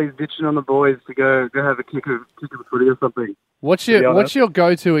always ditching on the boys to go have a kick of footy or something. What's To be your honest.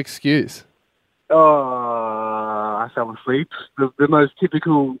 go-to excuse? Oh, I fell asleep. The most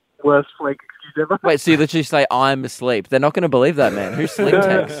typical worst flake excuse ever. Wait, so you literally say, I'm asleep. They're not going to believe that, man. Who sleep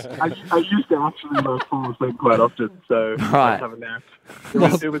takes? I used to actually fall asleep quite often, so Right. I have a nap.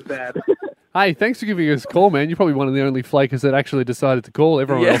 It was bad. Hey, thanks for giving us a call, man. You're probably one of the only flakers that actually decided to call.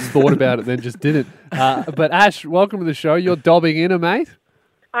 Everyone Yeah. else thought about it, then just didn't. But Ash, welcome to the show. You're dobbing in a mate.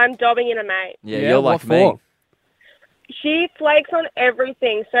 I'm dobbing in a mate. Yeah, you're like what me. for? She flakes on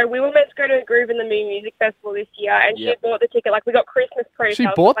everything. So we were meant to go to a Groove in the Moon Music Festival this year, and Yep. she bought the ticket. Like, we got Christmas pre. She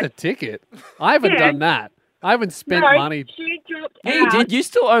bought the ticket. I haven't Yeah. done that. I haven't spent money. She dropped Yeah, you out. did. You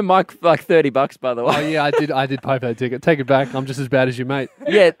still owe Mike like $30, by the way. Oh yeah, I did pay for that ticket. Take it back. I'm just as bad as you, mate.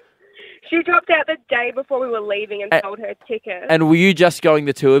 Yeah. She dropped out the day before we were leaving and sold her ticket. And were you just going,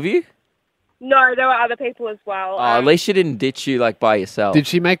 the two of you? No, there were other people as well. Oh, at least she didn't ditch you like by yourself. Did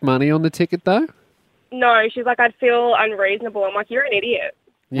she make money on the ticket though? No, she's like, I'd feel unreasonable. I'm like, you're an idiot.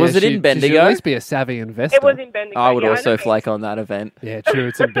 Was it in She should Bendigo? at least be a savvy investor. It was in Bendigo. I would yeah, also know. flake on that event. Yeah, true.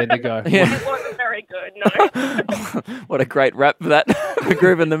 It's in Bendigo. Yeah. It wasn't very good, no. What a great rap for that. For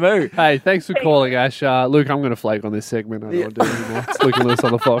Groove in the Moo. Hey, thanks for calling, Ash. Luke, I'm going to flake on this segment. I don't want to do it anymore. It's Luke and Lewis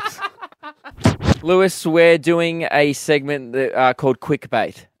on the Fox. Lewis, we're doing a segment that, called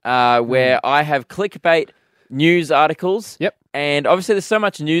Clickbait, where I have clickbait news articles. Yep. And obviously there's so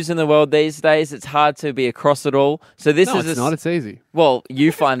much news in the world these days, it's hard to be across it all. So this No, is it's not. It's easy. Well,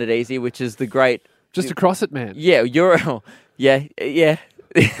 you find it easy, which is the great... Just across it, man. Yeah, you're... Yeah.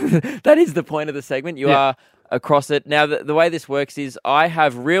 That is the point of the segment. You Yeah. are across it. Now, the way this works is I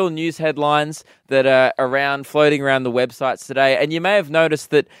have real news headlines that are floating around the websites today. And you may have noticed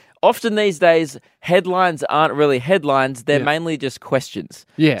that often these days, headlines aren't really headlines. They're mainly just questions.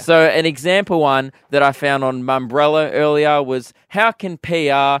 Yeah. So an example one that I found on Mumbrella earlier was, how can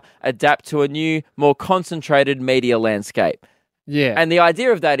PR adapt to a new, more concentrated media landscape? Yeah. And the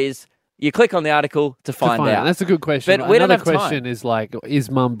idea of that is, you click on the article to find out. That's a good question. But we don't Another have question time. is like, is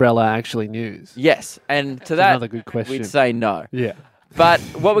Mumbrella actually news? Yes, and to that, another good question. we'd say no. Yeah. But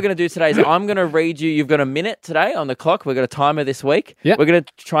what we're going to do today is I'm going to read you. You've got a minute today on the clock. We've got a timer this week. Yep. We're going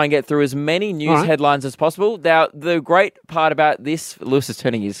to try and get through as many news headlines as possible. Now, the great part about this, Lewis is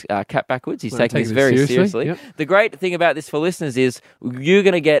turning his cap backwards. He's taking this very seriously. Yep. The great thing about this for listeners is you're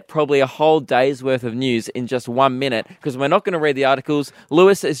going to get probably a whole day's worth of news in just 1 minute, because we're not going to read the articles.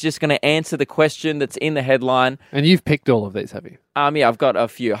 Lewis is just going to answer the question that's in the headline. And you've picked all of these, have you? Yeah, I've got a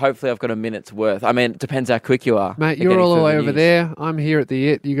few. Hopefully, I've got a minute's worth. I mean, it depends how quick you are. Mate, at you're getting all the through way over news. there. I'm here at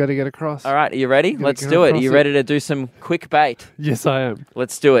the You got to get across. All right, are you ready? Gotta Let's go do it. Are across you it. ready to do some quick bait? Yes, I am.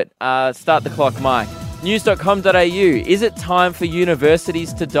 Let's do it. Start the clock, Mike. News.com.au. Is it time for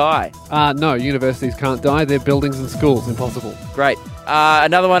universities to die? No, universities can't die. They're buildings and schools. Impossible. Great.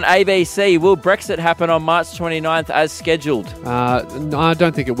 Another one, ABC. Will Brexit happen on March 29th as scheduled? No, I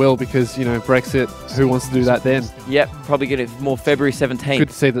don't think it will because, Brexit, who wants to do that then? Yep, probably get it more February 17th. Good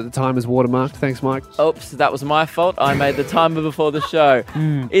to see that the time is watermarked. Thanks, Mike. Oops, that was my fault. I made the timer before the show.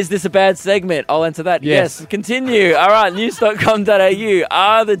 Is this a bad segment? I'll answer that. Yes. Continue. All right, news.com.au.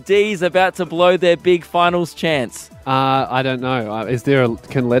 Are the D's about to blow their big finals chance? I don't know.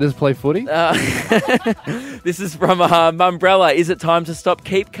 Can letters play footy? This is from Mumbrella. Is it time to stop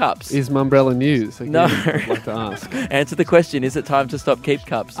keep cups? Is Mumbrella news? Again, No. I'd like to ask. Answer the question. Is it time to stop keep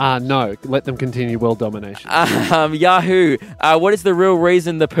cups? No. Let them continue world domination. Yahoo. What is the real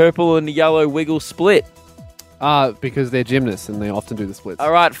reason the purple and yellow wiggle split? Because they're gymnasts and they often do the splits.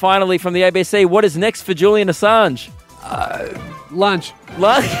 All right, finally from the ABC. What is next for Julian Assange? Lunch.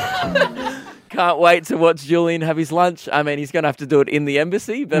 Can't wait to watch Julian have his lunch. I mean, he's going to have to do it in the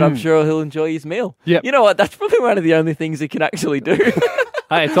embassy, but I'm sure he'll enjoy his meal. Yep. You know what? That's probably one of the only things he can actually do.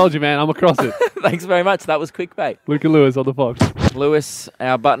 Hey, I told you, man. I'm across it. Thanks very much. That was quick bait. Luca Lewis on the Fox. Lewis,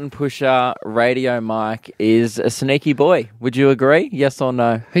 our button pusher radio mic, is a sneaky boy. Would you agree? Yes or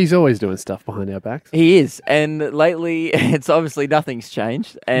no? He's always doing stuff behind our backs. He is. And lately, it's obviously nothing's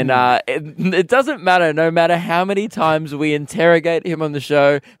changed. And it doesn't matter, no matter how many times we interrogate him on the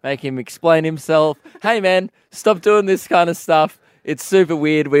show, make him explain himself. Hey, man, stop doing this kind of stuff. It's super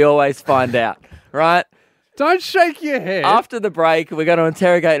weird. We always find out, right? Don't shake your head. After the break, we're going to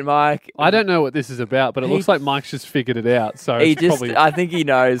interrogate Mike. I don't know what this is about, but it looks like Mike's just figured it out. So I think he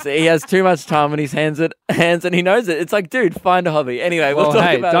knows. He has too much time on his hands and he knows it. It's like, dude, find a hobby. Anyway, we'll talk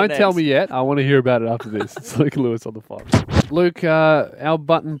about it don't next. tell me yet. I want to hear about it after this. It's Luke Lewis on the Fox. Luke, our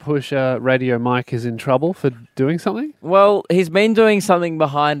button pusher radio mic is in trouble for doing something? Well, he's been doing something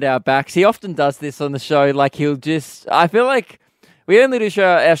behind our backs. He often does this on the show. Like I feel like we only do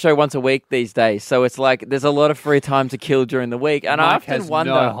our show once a week these days, so it's like there's a lot of free time to kill during the week. And I Mike often has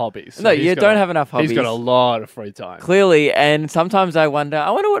wonder, no hobbies. No, you don't have enough hobbies. He's got a lot of free time. Clearly, and sometimes I wonder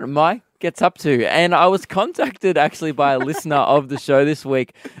what Mike gets up to. And I was contacted actually by a listener of the show this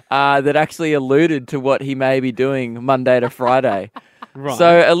week that actually alluded to what he may be doing Monday to Friday. Right.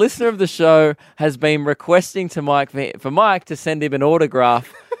 So a listener of the show has been requesting to Mike for Mike to send him an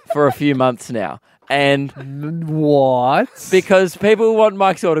autograph for a few months now. And what? Because people want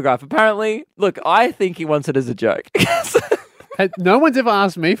Mike's autograph. Apparently, look, I think he wants it as a joke. No one's ever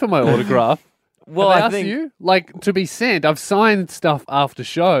asked me for my autograph. Well, Have they I asked think you to be sent. I've signed stuff after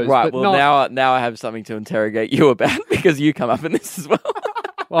shows. Right. but Well, not... now I have something to interrogate you about because you come up in this as well.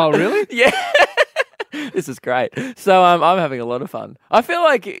 Oh, really? Yeah. This is great. So I'm having a lot of fun. I feel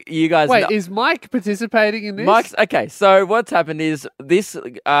like you guys... Wait, is Mike participating in this? Okay, so what's happened is this,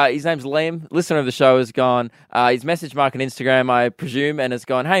 his name's Liam, listener of the show, has gone, he's messaged Mike on Instagram, I presume, and has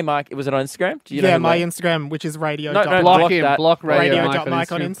gone, hey, Mike, was it on Instagram? Do you know my Liam? Instagram, which is radio. No, dot block block him. that. Block radio.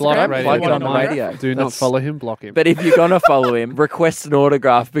 Radio.Mike on Instagram. Block If you Plug it want on the an autograph. radio. Do not follow him. Block him. But if you're going to follow him, request an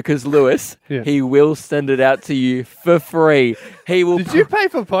autograph because Lewis, he will send it out to you for free. He will. Did you pay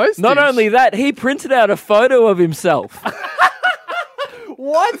for postage? Not only that, he printed out a photo of himself.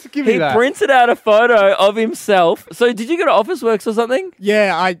 What? Give me He that. printed out a photo of himself. So did you go to Officeworks or something?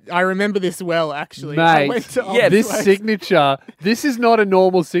 Yeah, I remember this well, actually. I Mate, went to yeah, this Officeworks. signature, this is not a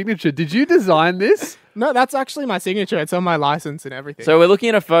normal signature. Did you design this? No, that's actually my signature. It's on my license and everything. So we're looking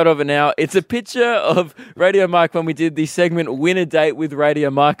at a photo of it now. It's a picture of Radio Mike when we did the segment Win a Date with Radio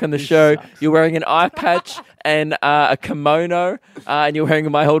Mike on the show. You're wearing an eye patch and a kimono, and you're wearing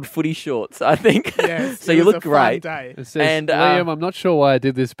my old footy shorts, I think. Yes, So it you was look a fun great. day. It says, And, Liam, I'm not sure why I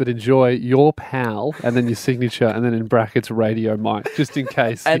did this, but enjoy your pal, and then your signature, and then in brackets Radio Mike, just in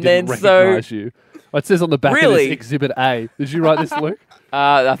case And he didn't then so- recognise you. Oh, it says on the back of Really? this Exhibit A. Did you write this, Luke?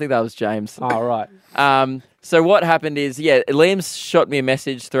 I think that was James. Oh, right. So what happened is, Liam's shot me a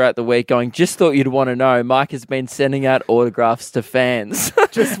message throughout the week going, just thought you'd want to know, Mike has been sending out autographs to fans.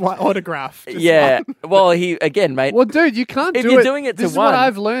 Just one autograph. Just Yeah. one. Well, again, mate. Well, dude, you can't If do you're it. doing it to this is one- what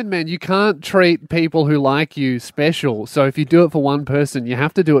I've learned, man. You can't treat people who like you special. So if you do it for one person, you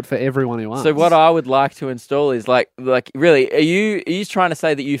have to do it for everyone who asks. So what I would like to install is like really, are you trying to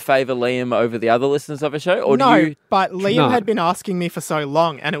say that you favour Liam over the other listeners of a show, or No, do you? but Liam No. had been asking me for so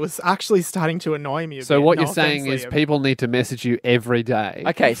long, and it was actually starting to annoy me a So bit. what No you're saying offense, is Liam. people need to message you every day.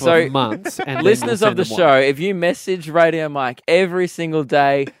 Okay, for so months. And then Listeners you'll of the send them show, one. if you message Radio Mike every single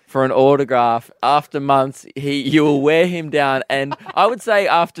day for an autograph, after months, you will wear him down, and I would say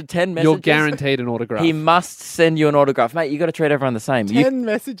after 10 messages, You're guaranteed an autograph. he must send you an autograph, mate. You got to treat everyone the same. 10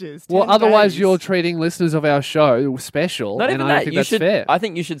 messages. Well, 10 otherwise days. you're treating listeners of our show special, Not and even I don't that. think You that's should. fair. I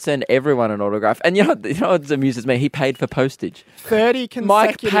think you should send everyone an autograph. And you know what amuses me? He paid for postage. 30 consecutive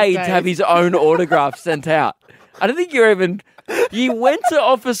Mike paid days. to have his own autograph sent out. I don't think you're even. You went to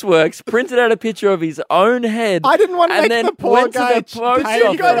Officeworks, printed out a picture of his own head. I didn't want to and make then the poor went guy to the post pay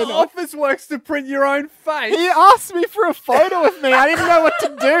office. for an Officeworks to print your own face. He asked me for a photo of me. I didn't know what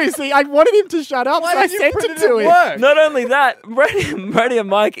to do. See, I wanted him to shut up, so I sent it to him. Not only that, Radio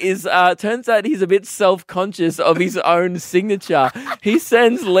Mike is, turns out he's a bit self-conscious of his own signature. He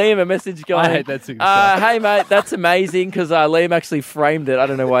sends Liam a message going, I hate that signature. hey, mate, that's amazing, because Liam actually framed it. I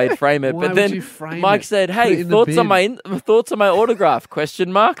don't know why he'd frame it. Why but would then you frame Mike it? said, Put it hey, in the thoughts on my autograph,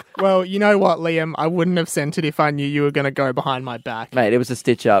 question mark? Well, you know what, Liam? I wouldn't have sent it if I knew you were going to go behind my back. Mate, it was a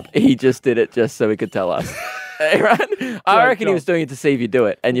stitch up. He just did it just so he could tell us. Right? I reckon he was doing it to see if you do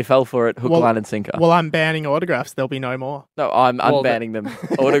it, and you fell for it, hook, line, and sinker. Well, I'm banning autographs. There'll be no more. No, I'm Well, unbanning them.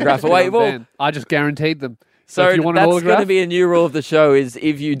 Autograph away. Well, Ben, I just guaranteed them. so if you want an that's going autograph, to be a new rule of the show: is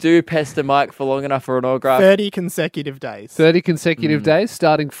if you do pester Mike for long enough for an autograph, 30 consecutive days. 30 consecutive days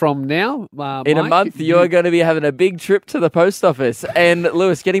starting from now. in a Mike, month, you're going to be having a big trip to the post office. And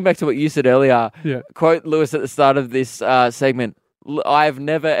Lewis, getting back to what you said earlier, Yeah. quote Lewis at the start of this segment: "I've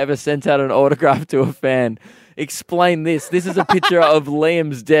never ever sent out an autograph to a fan." Explain this. This is a picture of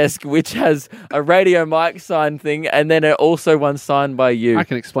Liam's desk, which has a Radio Mike signed thing, and then also one signed by you. I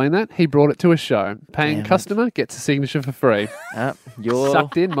can explain that. He brought it to a show. Paying Damn it. customer gets a signature for free. You're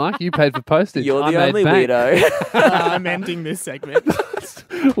Sucked in, Mike. You paid for postage. you're I the made only bank. weirdo. I'm ending this segment.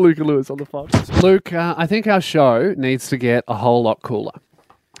 Luke Lewis on the Fox. Luke, I think our show needs to get a whole lot cooler.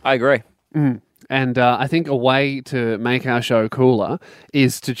 I agree. And I think a way to make our show cooler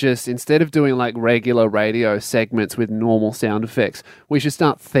is to just, instead of doing like regular radio segments with normal sound effects, we should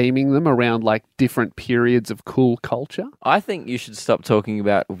start theming them around like different periods of cool culture. I think you should stop talking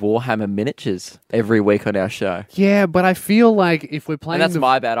about Warhammer miniatures every week on our show. Yeah, but I feel like if we're playing And that's the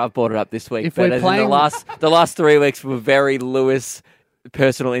my bad. I've brought it up this week. If But we're as in playing- the last 3 weeks were very Lewis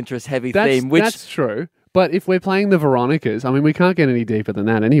personal interest heavy theme, which that's true. But if we're playing the Veronicas, I mean, we can't get any deeper than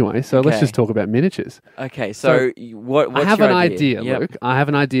that anyway. So let's Okay. just talk about miniatures. okay. So what's I have your an idea, Yep. Luke. I have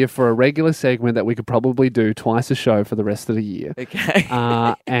an idea for a regular segment that we could probably do twice a show for the rest of the year. Okay.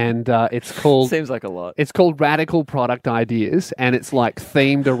 And it's called Seems like a lot. It's called Radical Product Ideas, and it's like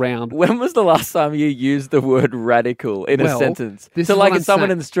themed around. When was the last time you used the word radical in a Well, sentence? this So is like what if I'm someone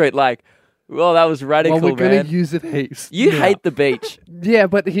saying. in the street, like, well, that was radical, Well, we're going man. to use it heaps. You now. hate the beach. Yeah,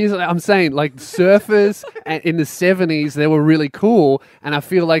 but I'm saying, like, surfers in the 70s, they were really cool, and I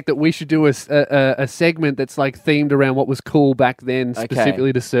feel like that we should do a segment that's, like, themed around what was cool back then, Okay.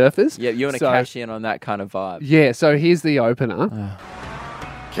 specifically to surfers. Yeah, you want to So- cash in on that kind of vibe. Yeah, so here's the opener.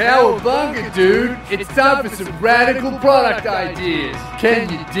 Cowabunga, dude. It's time for some radical product ideas. Can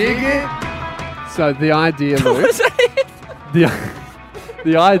you dig it? So the idea, Luke,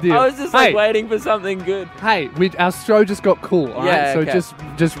 the idea. I was just like waiting for something good. Hey, our show just got cool, all right? Yeah, So okay.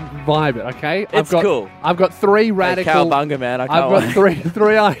 just vibe it, okay? It's cool. I've got three radical... Cowabunga, man. I I've can't got wait.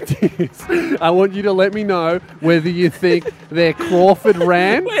 three ideas. I want you to let me know whether you think they're Crawford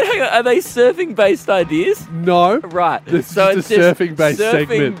Ram. Wait, hang on. Are they surfing-based ideas? No. Right. This so is it's a just surfing-based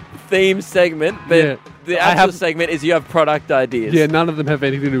segment. Theme segment, but Yeah. the I actual have- segment is you have product ideas. Yeah, none of them have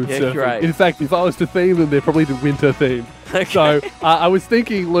anything to do with Yeah, surfing. great. In fact, if I was to theme them, they're probably the winter theme. Okay. So I was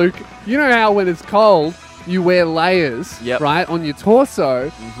thinking, Luke, you know how when it's cold, you wear layers, right, on your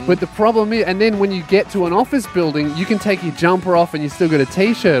torso. But the problem is, and then when you get to an office building, you can take your jumper off and you still got a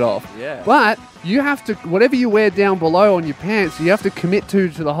t-shirt off. Yeah. But you have to, whatever you wear down below on your pants, you have to commit to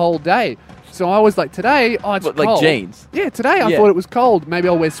the whole day. So I was like, today, it's What, cold. like jeans? Yeah, today I thought it was cold. Maybe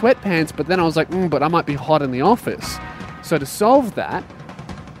I'll wear sweatpants. But then I was like, but I might be hot in the office. So to solve that,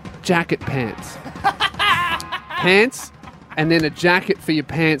 jacket pants. Pants, and then a jacket for your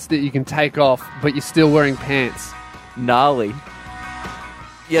pants that you can take off, but you're still wearing pants. Gnarly.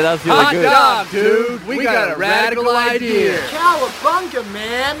 Yeah, that was really Hot good. dog, dude. We got a radical idea. Cowabunga,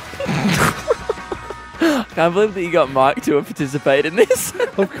 man! Can't believe that you got Mike to participate in this.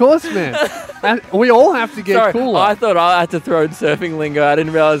 Of course, man. And we all have to get Sorry, cooler. I thought I had to throw in surfing lingo. I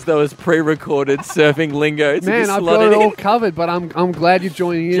didn't realize there was pre-recorded surfing lingo. To Man, be I've slotted got it all in. covered, but I'm glad you're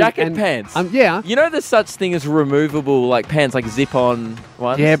joining in. Jacket and, pants. Yeah. You know there's such thing as removable like pants, like zip-on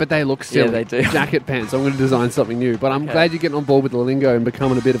ones? Yeah, but they look silly. Yeah, they do. Jacket pants. I'm going to design something new. But I'm glad you're getting on board with the lingo and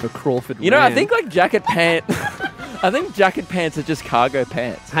becoming a bit of a Crawford You know, I man. think like jacket pants... I think jacket pants are just cargo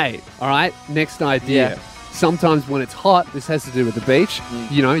pants. Hey, all right, next idea. Yeah. Sometimes when it's hot, this has to do with the beach,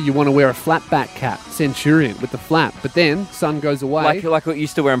 you know, you want to wear a flat back cap, Centurion, with the flap. But then sun goes away. Like what you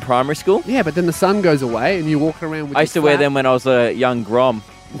used to wear in primary school? Yeah, but then the sun goes away and you walk around with I used to wear them when I was a young grom.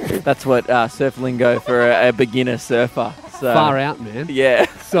 That's what surf lingo for a beginner surfer. So, Far out, man. Yeah.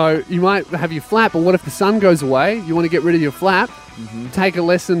 So you might have your flap, but what if the sun goes away? You want to get rid of your flap, take a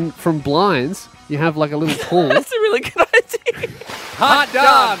lesson from blinds. You have like a little pool. That's a really good idea. Hot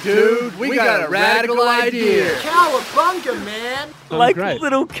dog, dude. We got a radical idea. Cowabunga, man! Like great.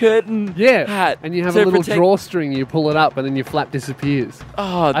 little curtain hat. And you have to a little protect- drawstring, you pull it up, and then your flap disappears.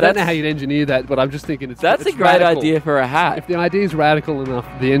 Oh, I don't know how you'd engineer that, but I'm just thinking That's it's a great radical. idea for a hat. If the idea is radical enough,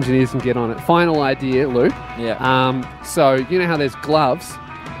 the engineers can get on it. Final idea, Luke. Yeah. So you know how there's gloves,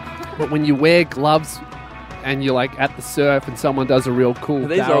 but when you wear gloves and you're like at the surf and someone does a real cool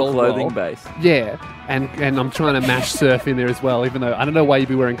These are barrel all clothing roll, based. yeah, and I'm trying to mash surf in there as well, even though I don't know why you'd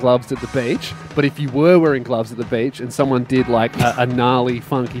be wearing gloves at the beach, but if you were wearing gloves at the beach and someone did like a gnarly,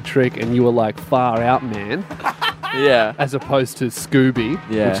 funky trick and you were like far out, man, Yeah. as opposed to Scooby,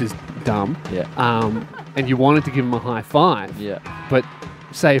 Yeah. which is dumb, Yeah. and you wanted to give him a high five, Yeah. but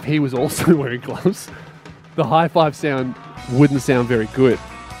say if he was also wearing gloves, the high five sound wouldn't sound very good.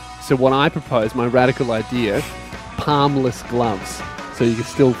 So what I propose, my radical idea, palmless gloves, so you can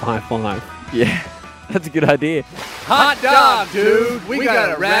still high five. Yeah. That's a good idea. Hot dog, dude. We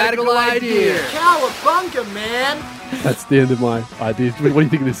got a radical idea. Cowabunga, man! That's the end of my ideas. What do you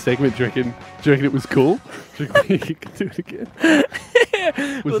think of this segment? Do you reckon it was cool? Do you reckon you could do it again?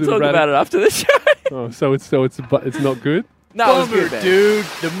 We'll it talk about it after the show. Oh, so it's not good. No, it was good, man. dude.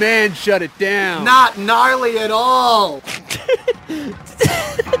 The man shut it down. Not gnarly at all!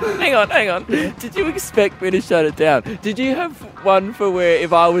 Hang on. Did you expect me to shut it down? Did you have one for where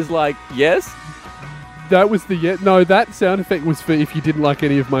if I was like, yes? That was the no. That sound effect was for if you didn't like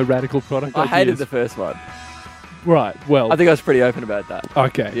any of my radical product I ideas. hated the first one. Right. Well. I think I was pretty open about that.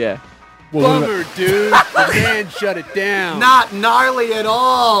 Okay. Yeah. Well, dude. The man shut it down. Not gnarly at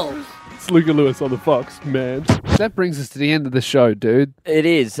all! It's Luca Lewis on the Fox, man. That brings us to the end of the show, dude. It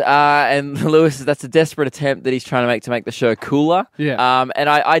is. And Lewis, that's a desperate attempt that he's trying to make the show cooler. Yeah. And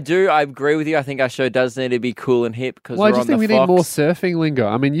I agree with you. I think our show does need to be cool and hip because Well, I we're just on think the we Fox. need more surfing lingo.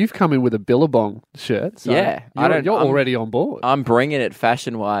 I mean, you've come in with a Billabong shirt. So Yeah. You're already on board. I'm bringing it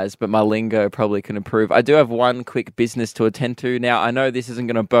fashion-wise, but my lingo probably can improve. I do have one quick business to attend to. Now, I know this isn't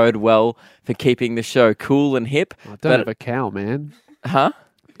going to bode well for keeping the show cool and hip. I don't have a cow, man. Huh?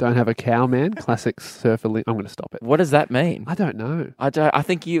 Don't have a cow, man. Classic surfer lingo. I'm going to stop it. What does that mean? I don't know. I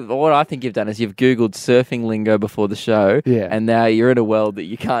think what I think you've done is you've Googled surfing lingo before the show. Yeah. And now you're in a world that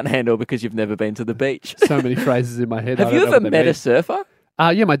you can't handle because you've never been to the beach. So many phrases in my head. Have I you don't know ever what they met mean. a surfer?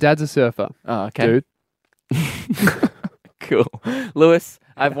 Yeah, my dad's a surfer. Oh, okay. Dude. Cool. Lewis,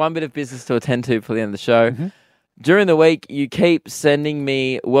 I have one bit of business to attend to before the end of the show. Mm-hmm. During the week, you keep sending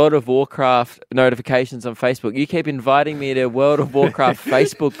me World of Warcraft notifications on Facebook. You keep inviting me to World of Warcraft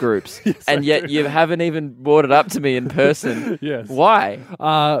Facebook groups, and yet you haven't even brought it up to me in person. Yes. Why?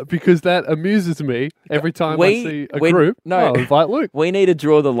 Because that amuses me every time I see a group. I'll invite Luke. We need to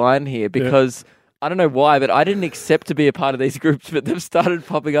draw the line here because I don't know why, but I didn't accept to be a part of these groups, but they've started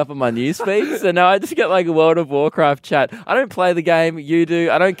popping up on my newsfeed. So now I just get like a World of Warcraft chat. I don't play the game. You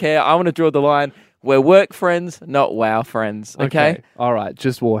do. I don't care. I want to draw the line. We're work friends, not WoW friends. Okay? All right.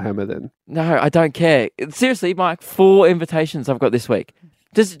 Just Warhammer then. No, I don't care. Seriously, Mike, 4 invitations I've got this week.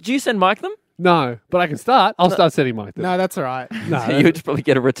 Do you send Mike them? No, but I can start. I'll start setting Mike then. No, that's all right. No, You would probably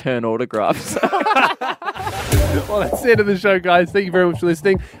get a return autograph. So. Well, that's the end of the show, guys. Thank you very much for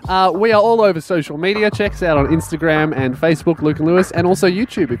listening. We are all over social media. Check us out on Instagram and Facebook, Luke and Lewis, and also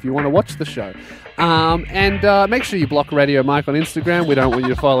YouTube if you want to watch the show. And make sure you block Radio Mike on Instagram. We don't want you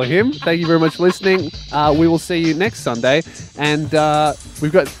to follow him. Thank you very much for listening. We will see you next Sunday. And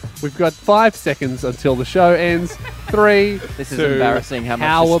we've got 5 seconds until the show ends. 3, This is 2, embarrassing how much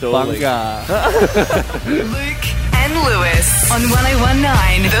you're stalling. Cowabunga. Luke and Lewis on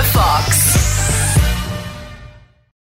 1019 The Fox.